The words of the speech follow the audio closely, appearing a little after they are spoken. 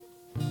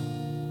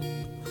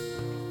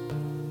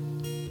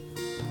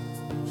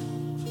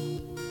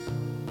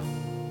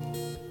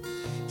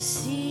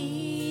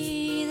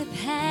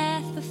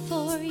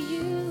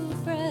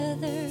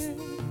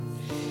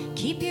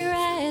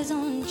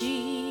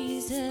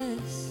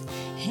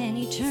and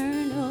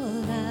eternal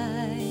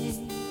life.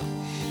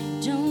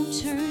 Don't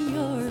turn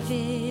your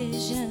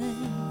vision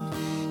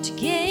to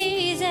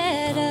gaze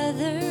at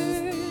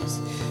others,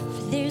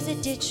 for there's a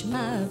ditch,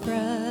 my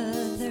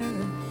brother,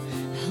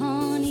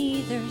 on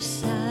either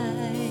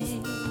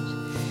side.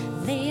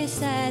 Lay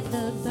aside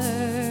the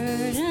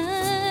burdens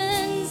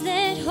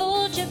that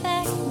hold you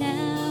back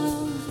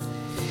now.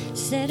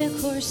 Set a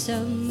course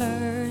of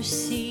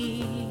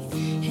mercy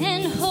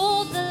and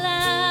hold the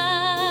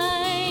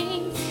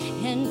line,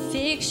 and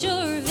fix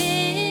your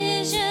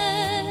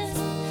vision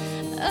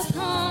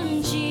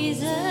upon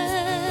Jesus.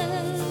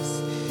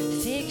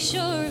 Fix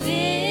your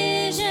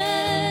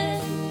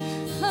vision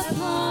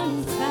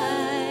upon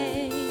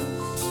Christ.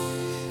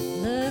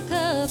 Look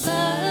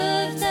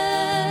above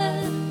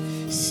the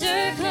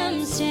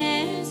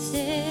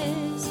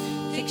circumstances.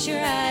 Fix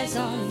your eyes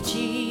on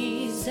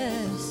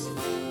Jesus.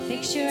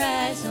 Fix your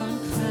eyes on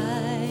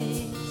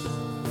Christ.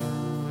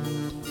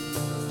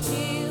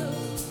 Feel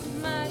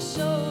my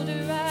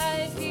shoulder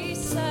right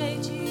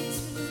beside you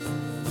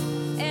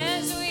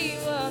as we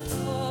walk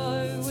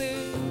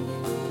forward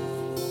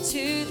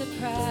to the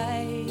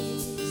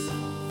prize.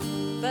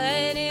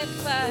 But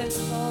if I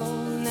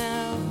fall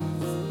now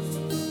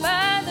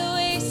by the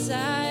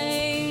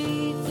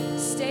wayside,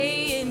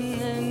 stay in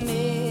the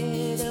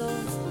middle.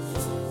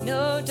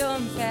 No,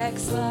 don't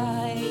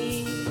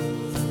backslide.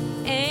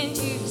 And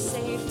you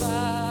say,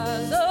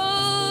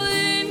 follow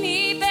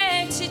me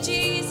back to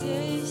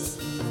Jesus.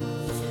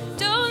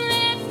 Don't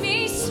let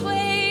me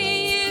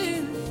sway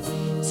you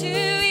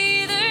to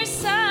either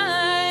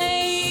side.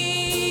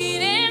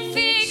 And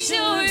fix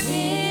your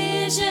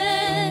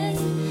vision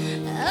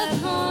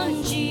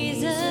upon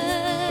Jesus.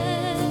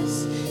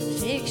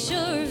 Fix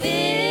your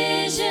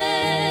vision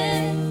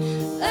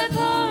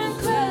upon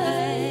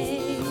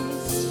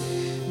Christ.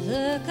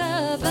 Look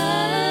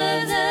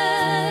above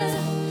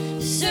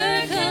the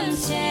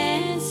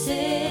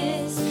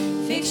circumstances.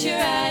 Fix your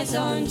eyes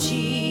on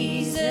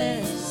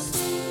Jesus.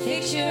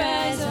 Fix your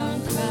eyes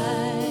on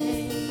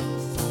Christ.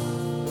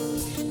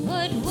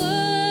 What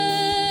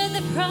would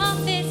the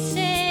prophet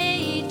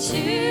say to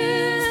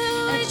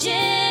a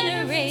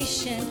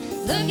generation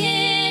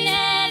looking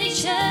at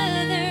each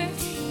other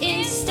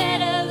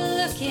instead of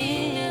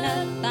looking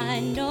up? I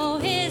know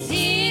his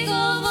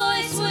eagle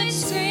voice would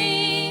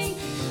scream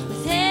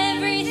with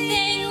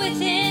everything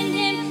within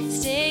him.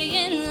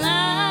 Stay in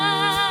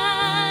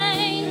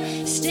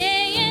line,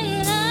 stay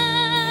in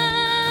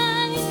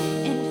line,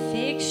 and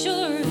fix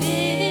your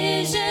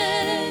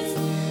vision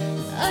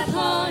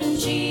upon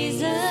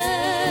Jesus.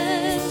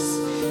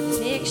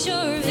 Fix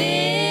your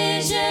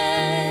vision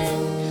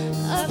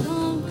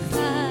upon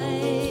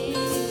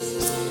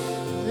Christ.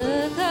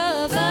 Look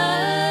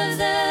above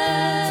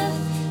the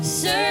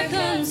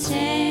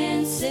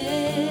circumstances.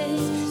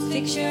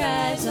 Fix your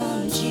eyes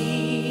on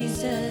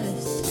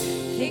Jesus.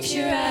 Fix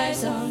your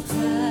eyes on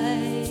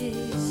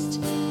Christ.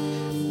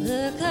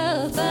 Look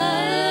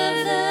above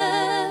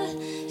the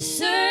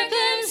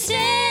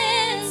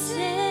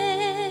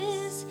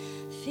circumstances.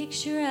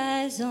 Fix your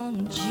eyes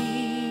on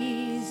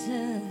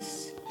Jesus.